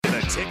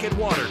Ticket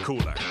Water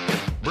Cooler.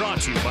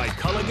 Brought to you by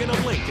Culligan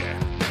of Lincoln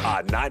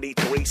on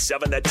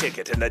 93.7 The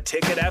Ticket and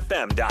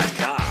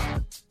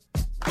theticketfm.com.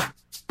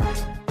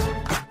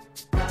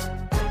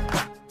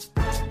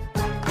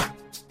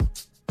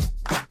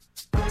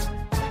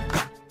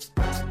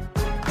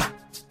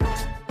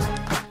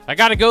 I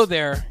got to go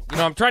there. You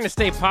know, I'm trying to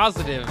stay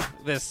positive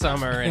this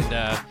summer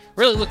and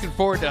really looking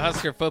forward to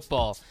Husker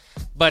football.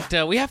 But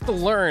we have to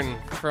learn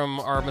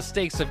from our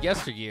mistakes of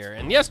yesteryear.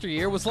 And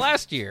yesteryear was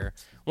last year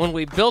when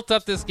we built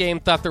up this game,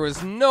 thought there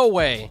was no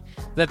way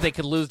that they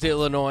could lose to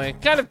Illinois.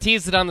 Kind of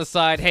teased it on the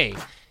side. Hey,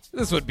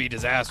 this would be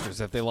disastrous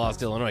if they lost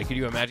to Illinois. Could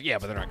you imagine? Yeah,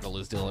 but they're not going to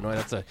lose to Illinois.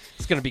 It's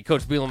going to be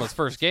Coach Bielema's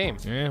first game.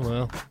 Yeah,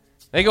 well.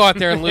 They go out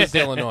there and lose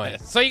to Illinois.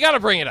 So you got to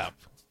bring it up.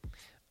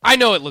 I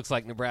know it looks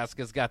like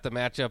Nebraska's got the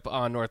matchup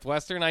on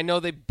Northwestern. I know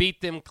they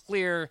beat them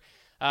clear,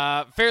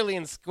 fairly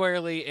and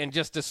squarely, and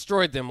just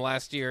destroyed them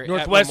last year.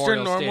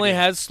 Northwestern normally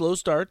has slow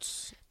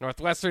starts.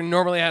 Northwestern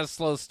normally has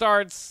slow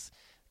starts,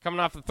 coming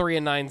off the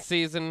 3-9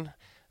 season.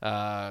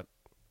 Was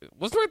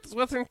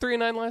Northwestern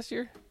 3-9 last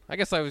year? I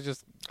guess I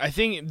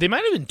think they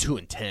might have been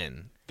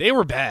 2-10. They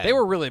were bad. They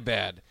were really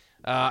bad.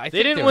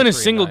 They didn't win a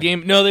single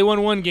game. No, they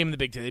won one game in the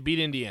Big Ten. They beat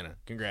Indiana.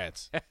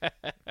 Congrats.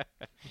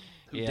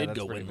 Who did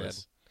go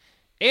winless.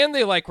 And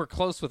they were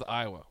close with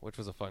Iowa, which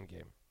was a fun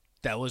game.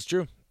 That was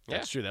true.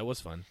 That's true. That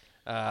was fun.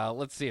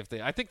 Let's see if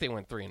I think they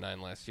went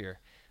 3-9 last year,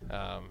 if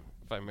I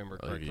remember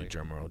correctly.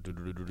 Drum roll.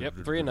 Yep,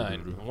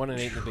 3-9,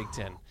 1-8 in the Big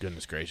Ten.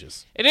 Goodness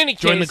gracious. In any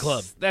case, join the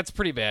club. That's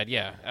pretty bad.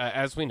 Yeah,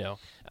 as we know.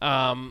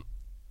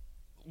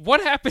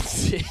 What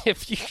happens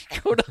if you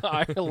go to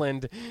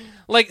Ireland?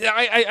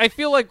 I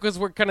feel like because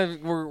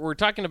we're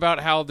talking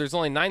about how there's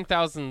only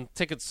 9,000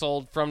 tickets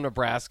sold from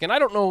Nebraska, and I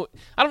don't know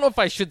if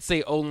I should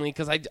say only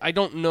because I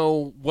don't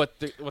know what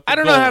the I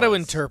don't know how to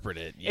interpret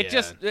it. Yeah. It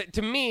just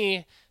to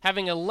me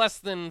having a less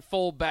than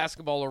full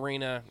basketball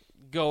arena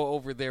go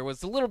over there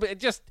was a little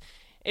bit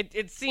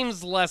it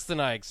seems less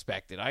than I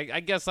expected. I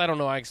guess I don't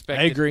know. I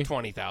expected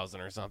 20,000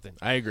 or something.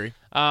 I agree.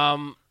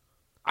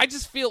 I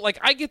just feel like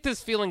I get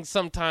this feeling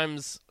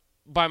sometimes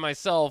by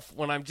myself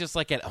when I'm just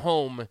at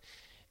home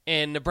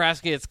and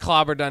Nebraska gets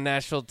clobbered on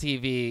national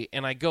TV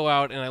and I go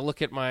out and I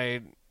look at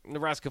my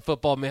Nebraska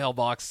football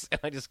mailbox and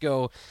I just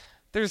go,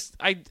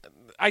 I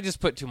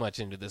just put too much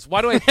into this.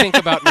 Why do I think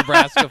about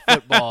Nebraska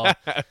football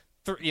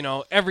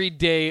every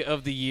day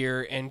of the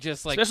year and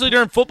just especially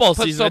during football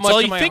season, that's all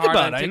you think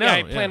about. I know.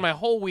 I plan my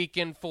whole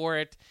weekend for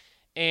it.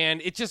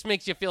 And it just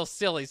makes you feel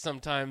silly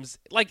sometimes.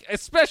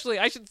 Especially,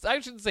 I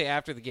shouldn't say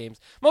after the games.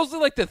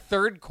 Mostly the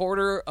third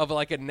quarter of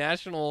a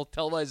national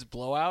televised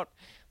blowout.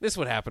 This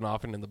would happen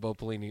often in the Bo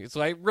Pelini. So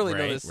I really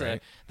know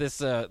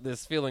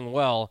this feeling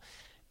well.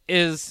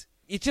 Is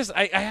it just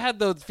I had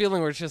the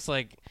feeling where it's just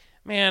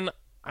man,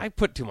 I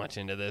put too much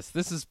into this.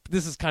 This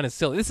is kind of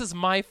silly. This is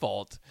my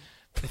fault.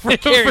 For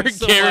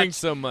caring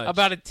so much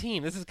about a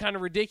team. This is kind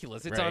of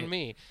ridiculous. It's on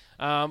me.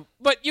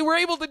 But you were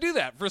able to do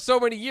that for so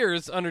many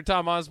years under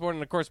Tom Osborne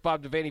and, of course,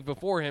 Bob Devaney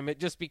before him. It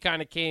just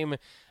kind of came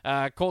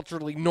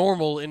culturally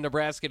normal in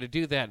Nebraska to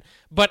do that.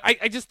 But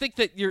I just think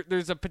that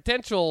there's a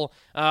potential,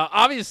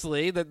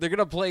 obviously, that they're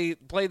going to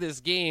play this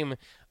game.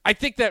 I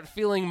think that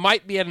feeling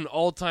might be at an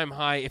all-time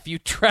high if you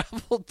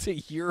traveled to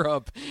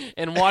Europe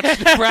and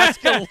watched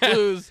Nebraska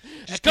lose.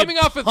 Just coming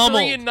off a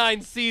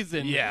 3-9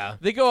 season,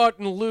 they go out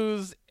and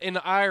lose in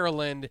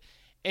Ireland,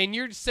 and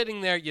you're just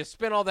sitting there. You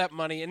spend all that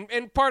money,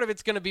 and part of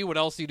it's going to be what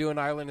else you do in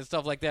Ireland and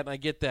stuff like that, and I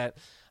get that.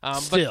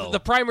 But the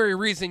primary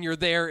reason you're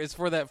there is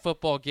for that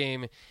football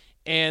game.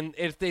 And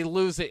if they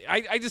lose it,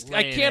 I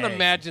can't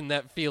imagine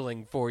that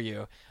feeling for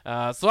you.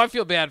 So I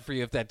feel bad for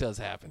you if that does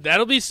happen.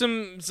 That'll be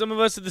some of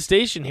us at the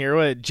station here.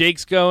 What,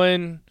 Jake's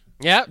going.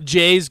 Yeah.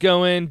 Jay's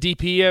going.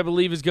 DP, I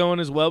believe, is going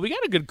as well. We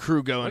got a good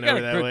crew going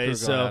over that way.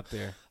 So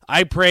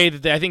I pray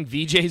that I think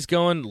VJ's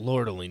going.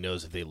 Lord only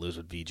knows if they lose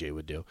what VJ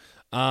would do.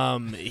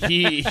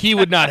 He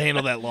would not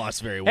handle that loss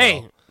very well.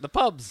 Hey, the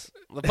pubs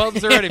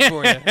are ready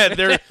for you.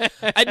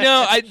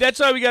 That's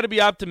why we got to be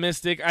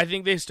optimistic. I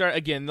think they start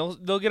again.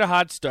 They'll get a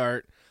hot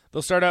start.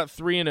 They'll start out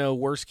 3-0,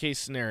 worst case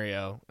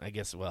scenario. I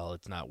guess. Well,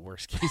 it's not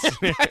worst case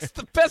scenario. That's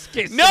the best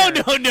case scenario.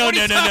 No. What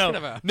are you talking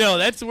about? No,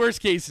 that's the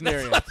worst case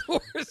scenario. That's not the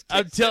worst case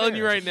I'm telling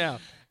you scenario. right now.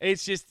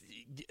 It's just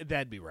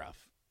that'd be rough.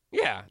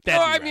 Yeah.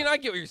 I mean, I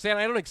get what you're saying.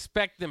 I don't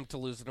expect them to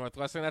lose to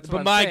Northwestern. That's what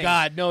I'm saying. But my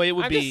God, no, it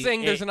would be. I'm just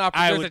saying there's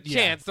a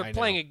chance. They're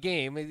playing a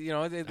game.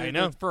 I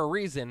know. For a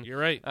reason. You're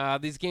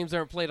right. These games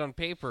aren't played on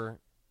paper.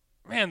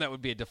 Man, that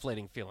would be a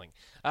deflating feeling.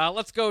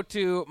 Let's go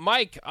to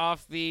Mike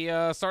off the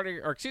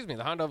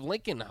the Honda of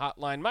Lincoln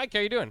hotline. Mike, how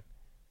you doing?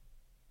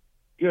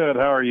 Good.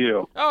 How are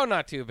you? Oh,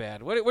 not too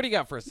bad. What do you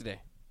got for us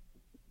today?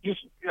 Just,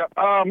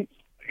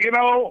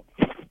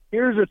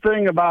 here's the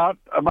thing about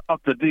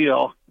the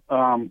deal.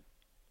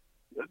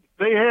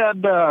 They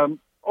had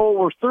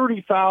over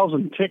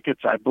 30,000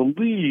 tickets, I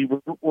believe,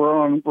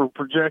 were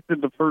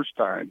projected the first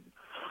time.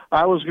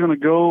 I was going to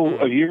go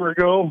a year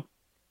ago,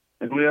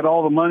 and we had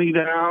all the money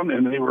down,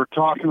 and they were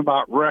talking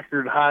about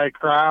record high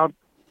crowd.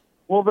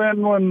 Well,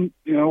 then when,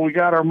 we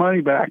got our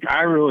money back,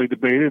 I really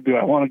debated, do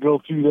I want to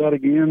go through that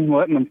again,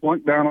 letting them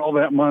plunk down all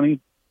that money,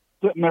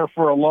 sitting there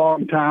for a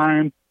long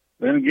time,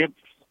 then it gets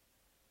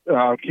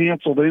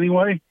canceled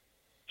anyway.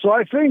 So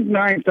I think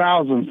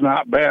 9,000 is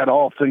not bad,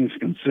 all things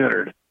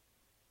considered.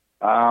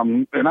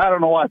 And I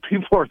don't know why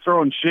people are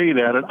throwing shade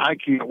at it. I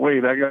can't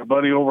wait. I got a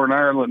buddy over in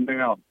Ireland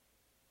now.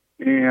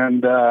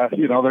 And,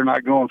 they're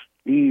not going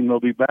 15. They'll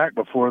be back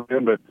before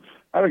then, but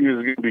I think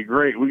it's going to be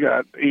great. We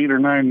got 8 or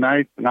 9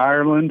 nights in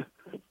Ireland,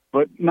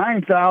 but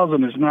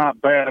 9,000 is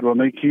not bad when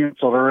they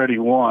canceled already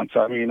once.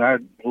 I mean, a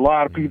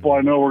lot of people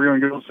I know were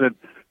going to go said,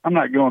 I'm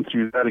not going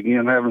through that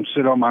again, have them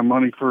sit on my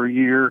money for a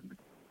year,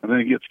 and then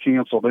it gets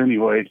canceled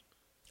anyway.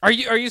 Are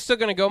you still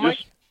going to go,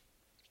 Mike?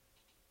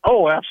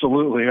 Oh,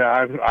 absolutely.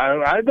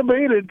 I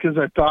debated because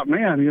I thought,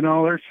 man,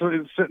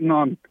 they're sitting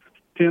on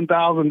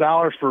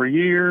 $10,000 for a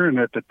year, and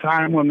at the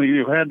time when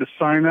you had to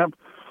sign up,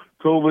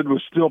 COVID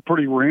was still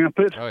pretty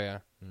rampant. Oh, yeah.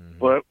 Mm-hmm.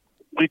 But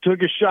we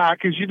took a shot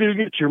because you do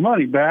get your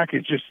money back.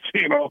 It's just,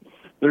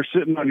 they're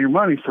sitting on your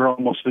money for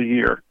almost a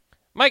year.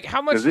 Mike,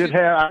 how much?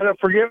 I don't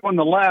forget when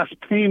the last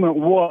payment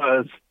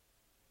was,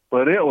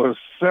 but it was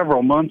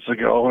several months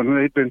ago, and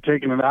they've been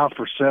taking it out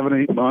for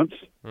 7-8 months.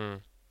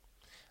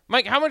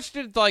 Mike, how much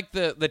did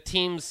the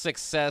team's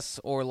success,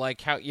 or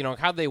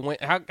how they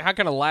went, how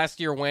kind of last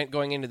year went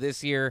going into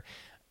this year?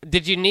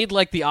 Did you need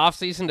the off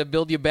season to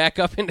build you back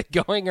up into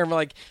going, or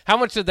how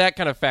much did that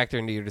kind of factor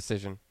into your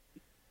decision?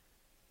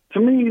 To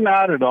me,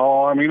 not at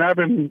all. I mean, I've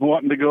been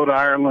wanting to go to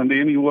Ireland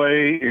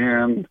anyway,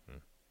 and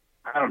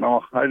I don't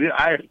know. I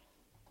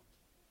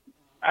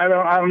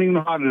don't even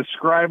know how to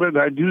describe it.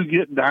 I do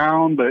get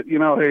down, but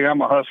hey,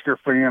 I'm a Husker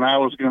fan. I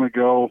was going to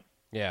go.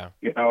 Yeah.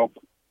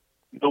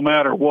 No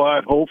matter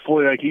what.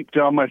 Hopefully, I keep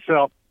telling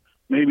myself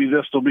maybe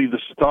this will be the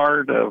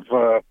start of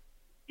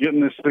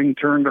getting this thing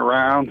turned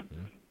around.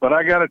 But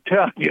I got to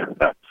tell you,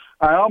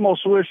 I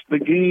almost wish the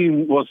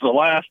game was the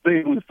last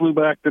day and we flew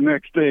back the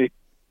next day.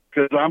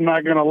 Because I'm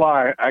not going to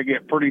lie, I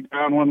get pretty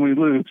down when we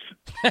lose.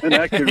 And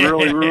that could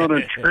really ruin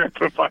a trip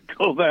if I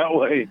go that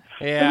way.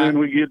 Yeah. And then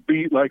we get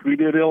beat like we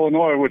did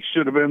Illinois, which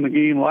should have been the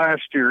game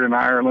last year in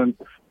Ireland.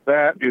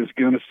 That is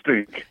going to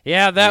stink.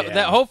 Yeah,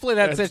 that hopefully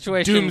that That's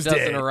situation doomsday.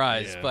 doesn't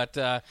arise. Yeah.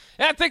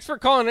 But thanks for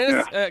calling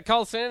in,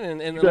 call us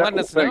in and letting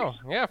us know.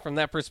 Yeah, from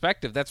that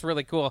perspective, that's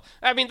really cool.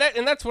 I mean,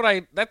 that's what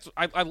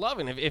I love.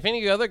 And if any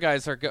of the other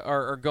guys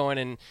are going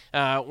and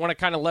want to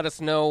kind of let us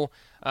know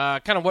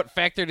kind of what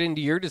factored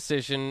into your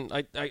decision,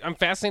 I'm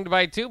fascinated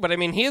by it too. But I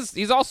mean,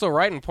 he's also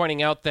right in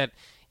pointing out that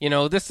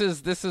this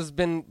has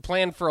been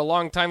planned for a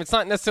long time. It's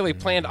not necessarily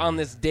planned on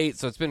this date,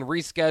 so it's been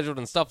rescheduled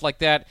and stuff like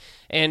that.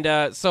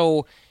 And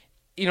so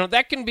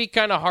that can be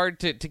kind of hard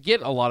to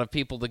get a lot of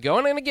people to go.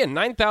 And again,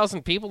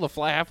 9,000 people to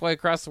fly halfway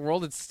across the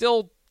world, it's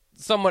still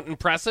somewhat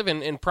impressive,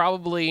 and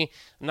probably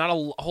not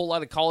a whole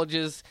lot of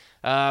colleges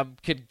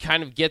could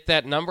kind of get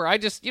that number. I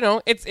just,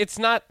 it's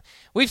not.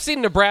 We've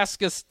seen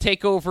Nebraska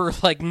take over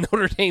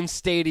Notre Dame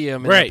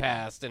Stadium in the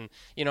past, and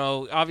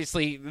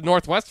obviously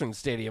Northwestern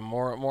Stadium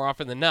more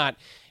often than not.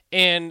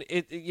 And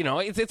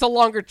it's a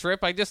longer trip.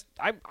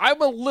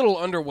 I'm a little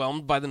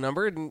underwhelmed by the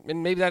number,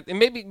 and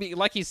maybe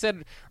like he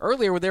said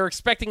earlier, they were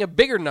expecting a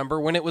bigger number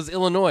when it was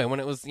Illinois, when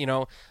it was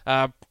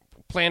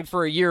planned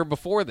for a year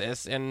before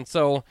this, and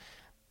so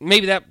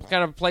maybe that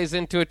kind of plays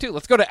into it too.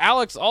 Let's go to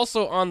Alex,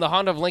 also on the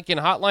Honda of Lincoln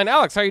hotline.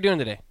 Alex, how are you doing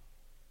today?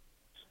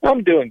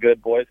 I'm doing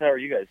good, boys. How are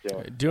you guys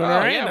doing? Doing all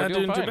right. Yeah, Not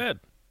doing fine. too bad.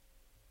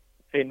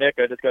 Hey, Nick,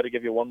 I just got to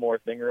give you one more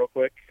thing real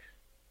quick.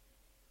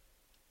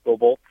 Go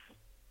Bolts.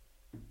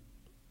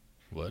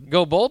 What?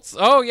 Go Bolts?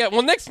 Oh, yeah.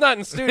 Well, Nick's not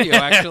in studio,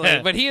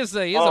 actually, but he is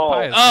a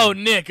Pius. Oh,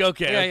 Nick.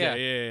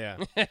 Okay.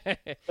 Yeah.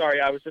 Sorry,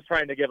 I was just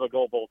trying to give a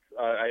Go Bolts.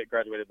 I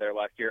graduated there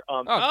last year.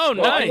 Oh,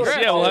 cool. nice.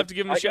 Yeah, we'll have to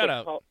give him a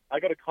shout-out. I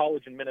go to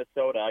college in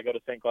Minnesota. I go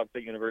to St. Cloud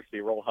State University,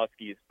 roll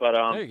Huskies. But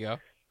there you go.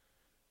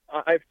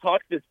 I've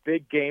talked this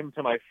big game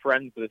to my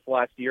friends this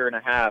last year and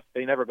a half.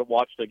 They never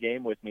watched a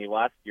game with me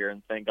last year,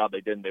 and thank God they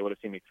didn't. They would have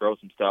seen me throw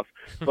some stuff.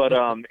 But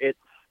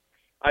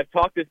I've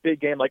talked this big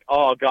game like,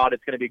 oh, God,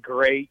 it's going to be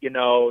great. There's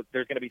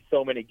going to be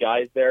so many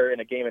guys there in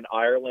a game in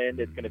Ireland.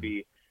 There's going to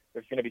be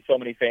so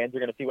many fans.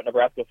 They're going to see what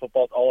Nebraska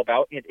football is all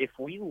about. And if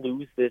we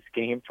lose this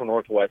game to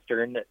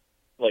Northwestern,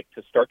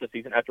 to start the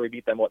season after we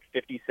beat them,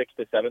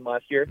 56-7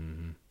 last year,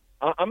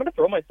 I'm going to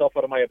throw myself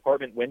out of my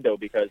apartment window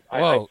because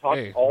I've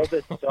talked all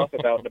this stuff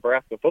about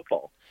Nebraska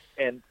football,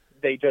 and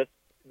they've just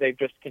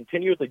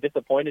continuously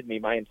disappointed me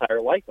my entire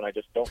life, and I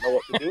just don't know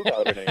what to do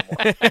about it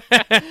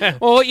anymore.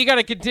 Well, what you got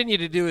to continue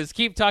to do is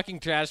keep talking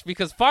trash,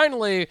 because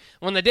finally,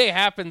 when the day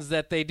happens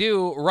that they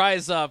do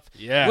rise up,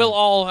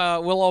 we'll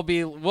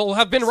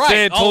have been right.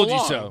 Say it all told you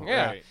along. so.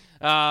 Yeah.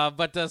 Right.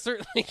 But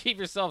certainly keep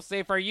yourself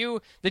safe.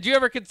 Did you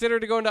ever consider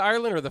to going to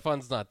Ireland, or the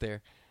fun's not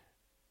there?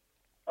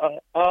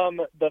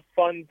 The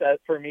funds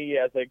for me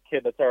as a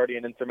kid that's already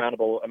an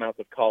insurmountable amount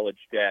of college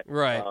debt.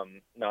 Right.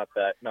 Not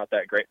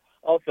that great.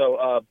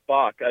 Also,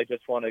 Bach, I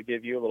just want to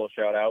give you a little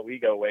shout out. We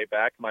go way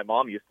back. My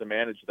mom used to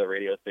manage the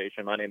radio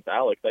station. My name's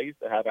Alex. I used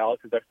to have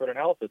Alex's Expert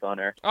Analysis on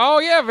air. Oh,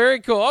 yeah, very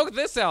cool. Oh,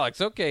 this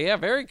Alex. Okay, yeah,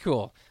 very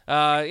cool.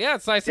 Yeah,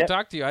 it's nice to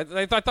talk to you.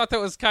 I thought that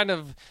was kind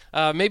of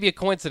maybe a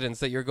coincidence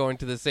that you're going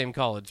to the same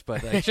college,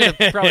 but I should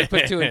have probably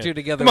put two and two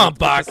together with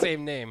the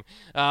same name.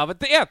 But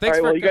yeah, thanks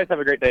All right, well, you guys have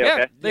a great day,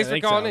 okay? Thanks for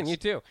calling in. You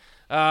too.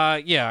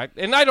 Yeah,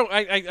 and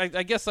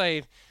I guess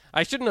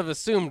I shouldn't have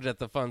assumed that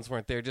the funds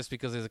weren't there just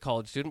because he's a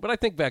college student, but I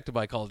think back to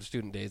my college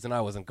student days, and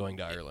I wasn't going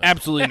to Ireland.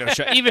 Absolutely no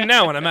shot. Even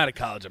now, when I'm out of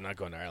college, I'm not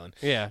going to Ireland.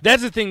 Yeah.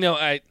 That's the thing, though.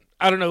 I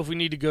don't know if we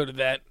need to go to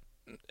that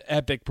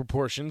epic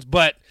proportions,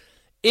 but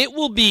it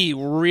will be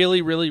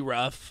really, really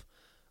rough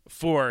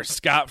for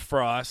Scott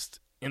Frost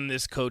and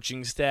this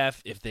coaching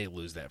staff if they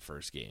lose that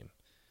first game.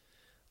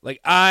 Like,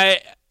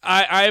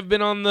 I've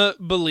been on the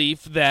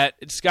belief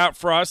that Scott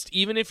Frost,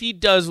 even if he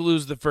does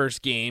lose the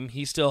first game,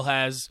 he still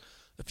has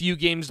a few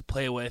games to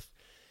play with.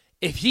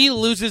 If he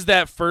loses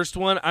that first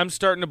one, I'm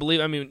starting to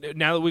believe, I mean,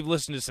 now that we've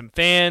listened to some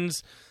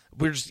fans,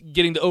 we're just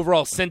getting the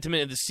overall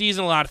sentiment of the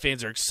season. A lot of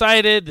fans are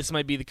excited. This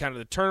might be the kind of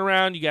the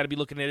turnaround. You got to be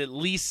looking at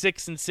least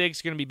 6-6.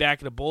 You're going to be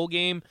back in a bowl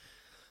game.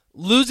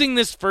 Losing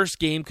this first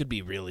game could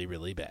be really,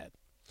 really bad.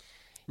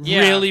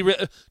 Yeah. Really,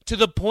 to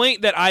the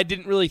point that I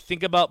didn't really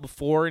think about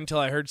before until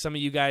I heard some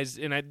of you guys,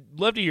 and I'd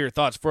love to hear your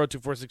thoughts,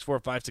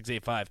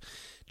 402-464-5685.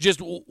 Just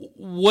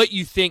what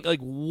you think, like,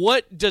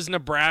 what does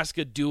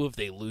Nebraska do if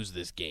they lose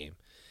this game?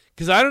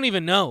 Because I don't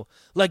even know.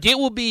 Like, it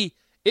will be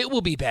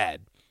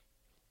bad.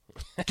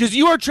 Because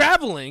you are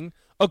traveling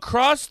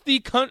across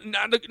the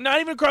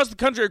not even across the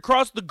country,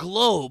 across the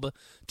globe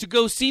to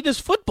go see this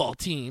football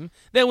team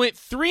that went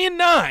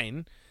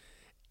 3-9,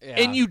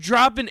 and you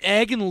drop an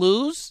egg and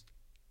lose.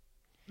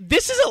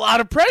 This is a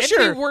lot of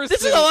pressure.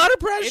 This is a lot of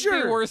pressure.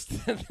 It'd be worse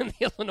than the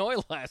Illinois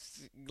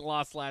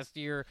loss last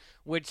year,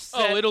 which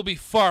set, it'll be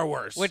far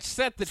worse. Which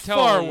set the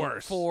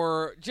tone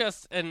for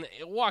just an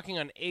walking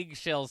on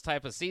eggshells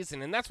type of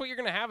season, and that's what you're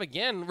going to have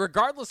again,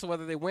 regardless of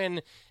whether they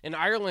win in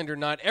Ireland or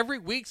not. Every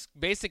week's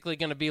basically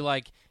going to be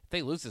like, if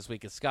they lose this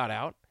week, is Scott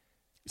out?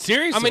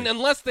 Seriously, I mean,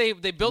 unless they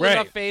build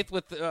enough faith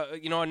with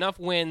enough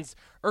wins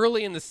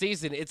early in the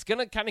season, it's going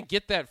to kind of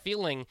get that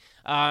feeling.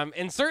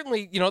 And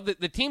certainly,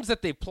 the teams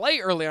that they play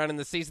early on in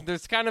the season,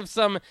 there's kind of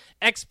some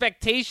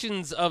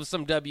expectations of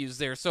some W's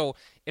there. So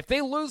if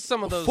they lose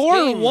some of those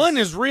 4-1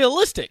 is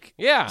realistic.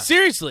 Yeah,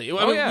 seriously.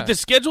 With the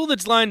schedule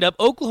that's lined up,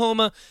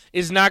 Oklahoma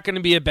is not going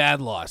to be a bad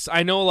loss.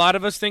 I know a lot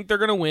of us think they're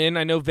going to win.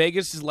 I know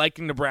Vegas is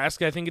liking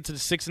Nebraska. I think it's a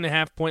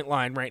 6.5-point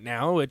line right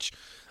now, which,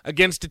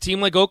 against a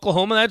team like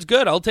Oklahoma, that's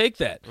good. I'll take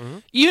that. Mm-hmm.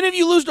 Even if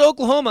you lose to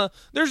Oklahoma,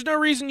 there's no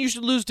reason you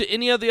should lose to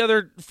any of the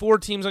other 4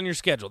 teams on your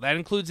schedule. That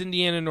includes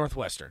Indiana and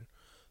Northwestern.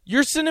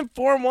 You're sitting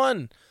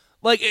 4-1.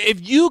 Like,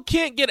 if you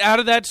can't get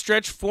out of that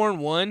stretch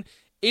 4-1,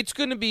 it's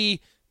going to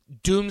be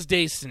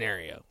doomsday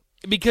scenario.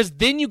 Because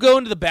then you go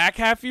into the back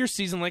half of your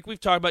season, like we've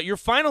talked about, your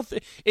final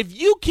if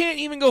you can't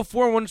even go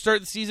 4-1 to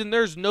start the season,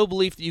 there's no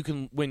belief that you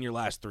can win your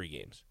last 3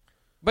 games.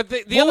 But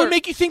the what would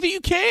make you think that you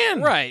can?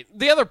 Right.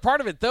 The other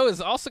part of it, though, is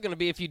also going to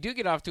be if you do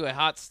get off to a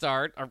hot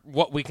start, or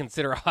what we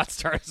consider a hot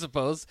start, I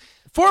suppose.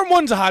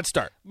 4-1's a hot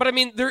start. But, I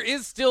mean, there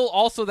is still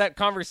also that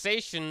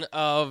conversation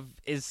of,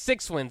 is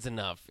 6 wins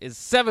enough? Is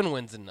 7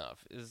 wins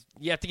enough?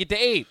 You have to get to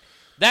 8.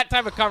 That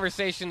type of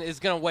conversation is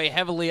going to weigh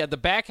heavily at the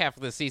back half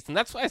of the season.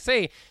 That's why I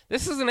say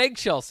this is an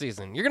eggshell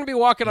season. You're going to be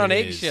walking on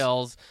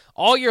eggshells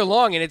all year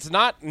long, and it's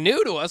not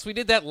new to us. We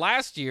did that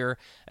last year,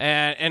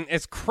 and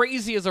as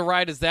crazy as a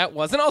ride as that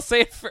was, and I'll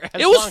say it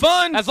was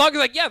fun. As long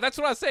as that's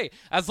what I say.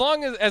 As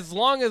long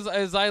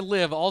as I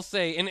live, I'll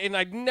say, and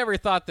I never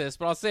thought this,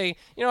 but I'll say,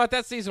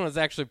 that season was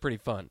actually pretty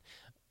fun.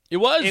 It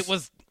was. It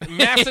was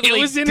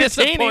massively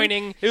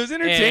disappointing. It was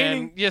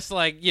entertaining. And just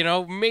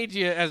made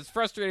you as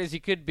frustrated as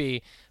you could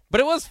be. But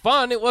it was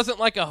fun. It wasn't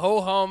like a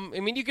ho-hum. I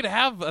mean, you could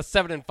have a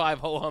 7-5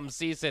 ho-hum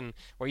season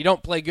where you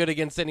don't play good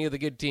against any of the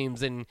good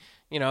teams, and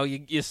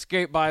you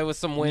scrape by with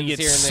some wins here and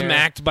there. You get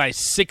smacked by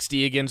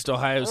 60 against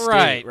Ohio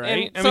State,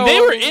 right? I mean, they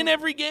were in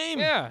every game.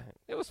 Yeah,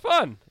 it was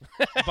fun.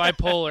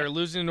 Bipolar.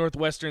 Losing to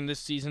Northwestern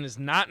this season is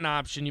not an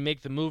option. You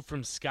make the move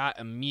from Scott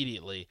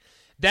immediately.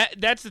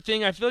 That's the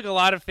thing. I feel like a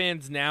lot of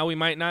fans now, we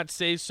might not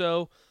say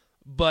so,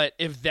 but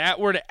if that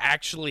were to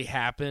actually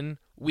happen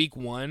week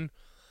 1,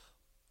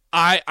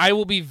 I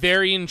will be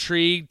very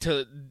intrigued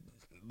to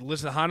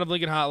listen to Honda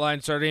Blinken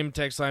Hotline, Starter Name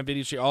Text Line,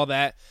 Video Street, all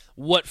that,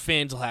 what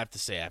fans will have to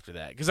say after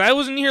that. Because I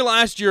wasn't here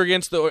last year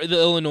against the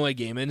Illinois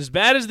game, and as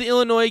bad as the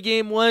Illinois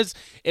game was,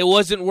 it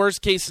wasn't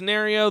worst-case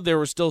scenario. There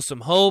was still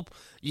some hope.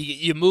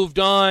 You moved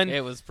on.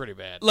 It was pretty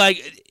bad.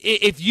 Like,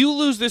 if you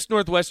lose this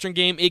Northwestern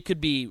game, it could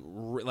be,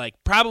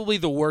 probably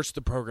the worst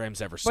the program's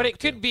ever seen. But it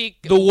could be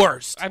the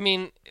worst. I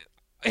mean,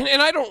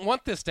 and I don't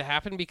want this to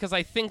happen because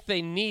I think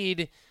they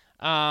need...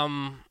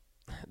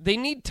 They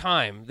need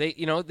time. They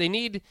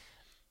need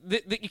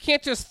you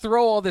can't just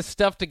throw all this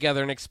stuff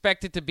together and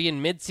expect it to be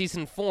in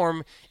midseason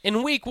form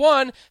in week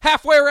 1,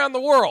 halfway around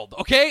the world.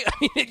 Okay,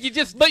 I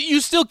mean, but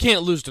you still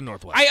can't lose to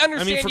Northwestern. I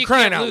understand for you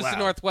crying can't out lose loud. to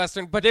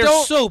Northwestern, but they're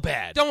don't, so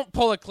bad. Don't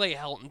pull a Clay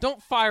Helton.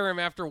 Don't fire him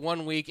after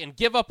 1 week and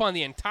give up on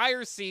the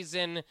entire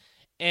season.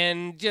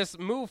 And just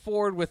move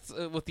forward with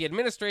the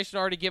administration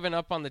already given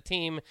up on the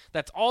team.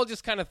 That's all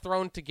just kind of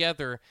thrown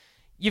together.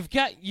 You've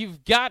got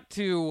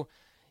to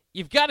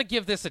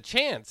give this a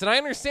chance. And I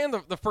understand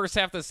the first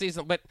half of the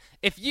season, but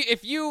if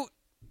you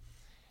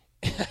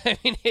I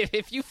mean,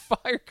 if you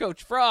fire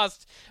Coach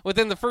Frost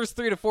within the first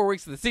 3 to 4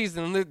 weeks of the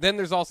season, then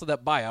there's also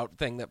that buyout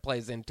thing that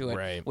plays into it,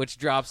 right. which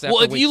drops after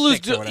well, if week you lose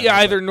 6 or whatever,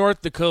 either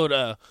North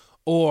Dakota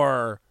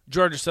or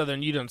Georgia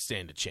Southern, you don't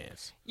stand a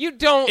chance. You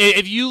don't.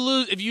 If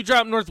you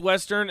drop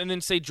Northwestern and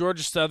then say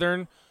Georgia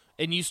Southern,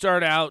 and you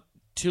start out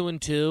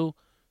 2-2,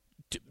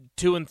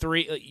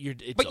 2-3,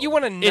 it's but over. you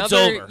want It's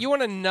over. you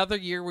want another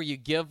year where you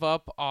give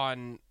up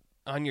on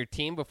your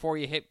team before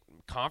you hit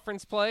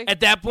conference play? At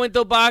that point,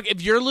 though, Bach,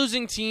 if you're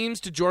losing teams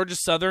to Georgia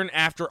Southern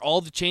after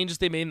all the changes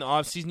they made in the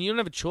offseason, you don't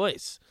have a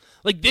choice.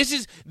 Like, this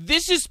is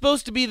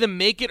supposed to be the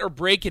make it or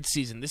break it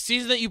season. The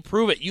season that you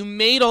prove it. You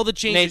made all the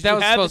changes. Nate, that you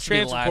was had supposed the to be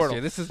transfer last portal.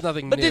 year. This is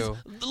nothing But new.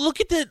 Look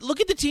at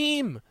the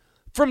team.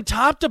 From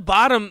top to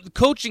bottom,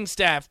 coaching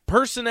staff,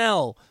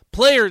 personnel,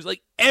 players,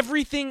 like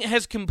everything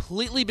has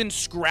completely been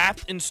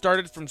scrapped and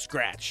started from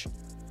scratch.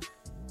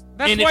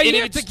 That's why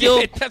you have to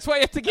give it. That's why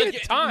you have to give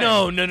it time.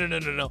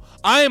 No.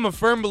 I am a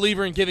firm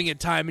believer in giving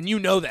it time, and you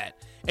know that.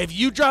 If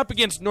you drop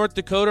against North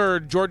Dakota or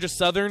Georgia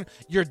Southern,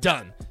 you're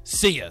done.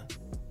 See ya.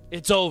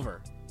 It's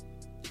over.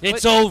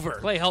 It's over.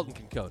 Clay Helton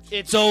can coach.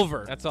 It's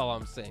over. That's all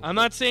I'm saying. I'm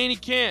not saying he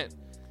can't.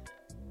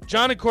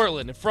 John and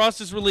Cortland, if Frost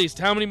is released,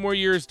 how many more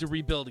years to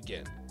rebuild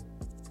again?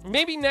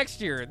 Maybe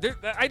next year.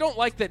 I don't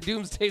like that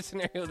doomsday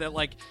scenario that,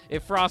 like,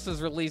 if Frost is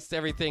released,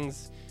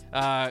 everything's,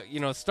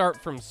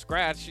 start from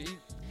scratch.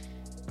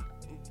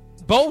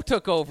 Bo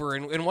took over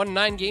and won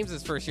 9 games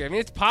his first year. I mean,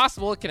 it's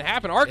possible. It can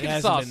happen.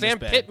 Arkansas, Sam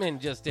Pittman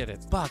just did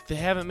it. Buck, they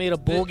haven't made a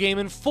bowl game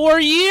in 4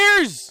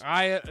 years.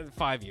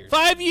 5 years.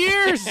 5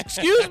 years.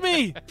 Excuse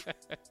me.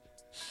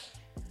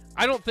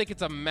 I don't think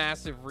it's a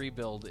massive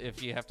rebuild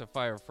if you have to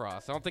fire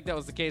Frost. I don't think that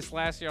was the case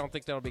last year. I don't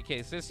think that'll be the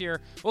case this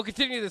year. We'll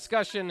continue the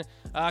discussion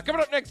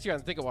coming up next year on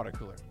Think of Water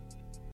Cooler.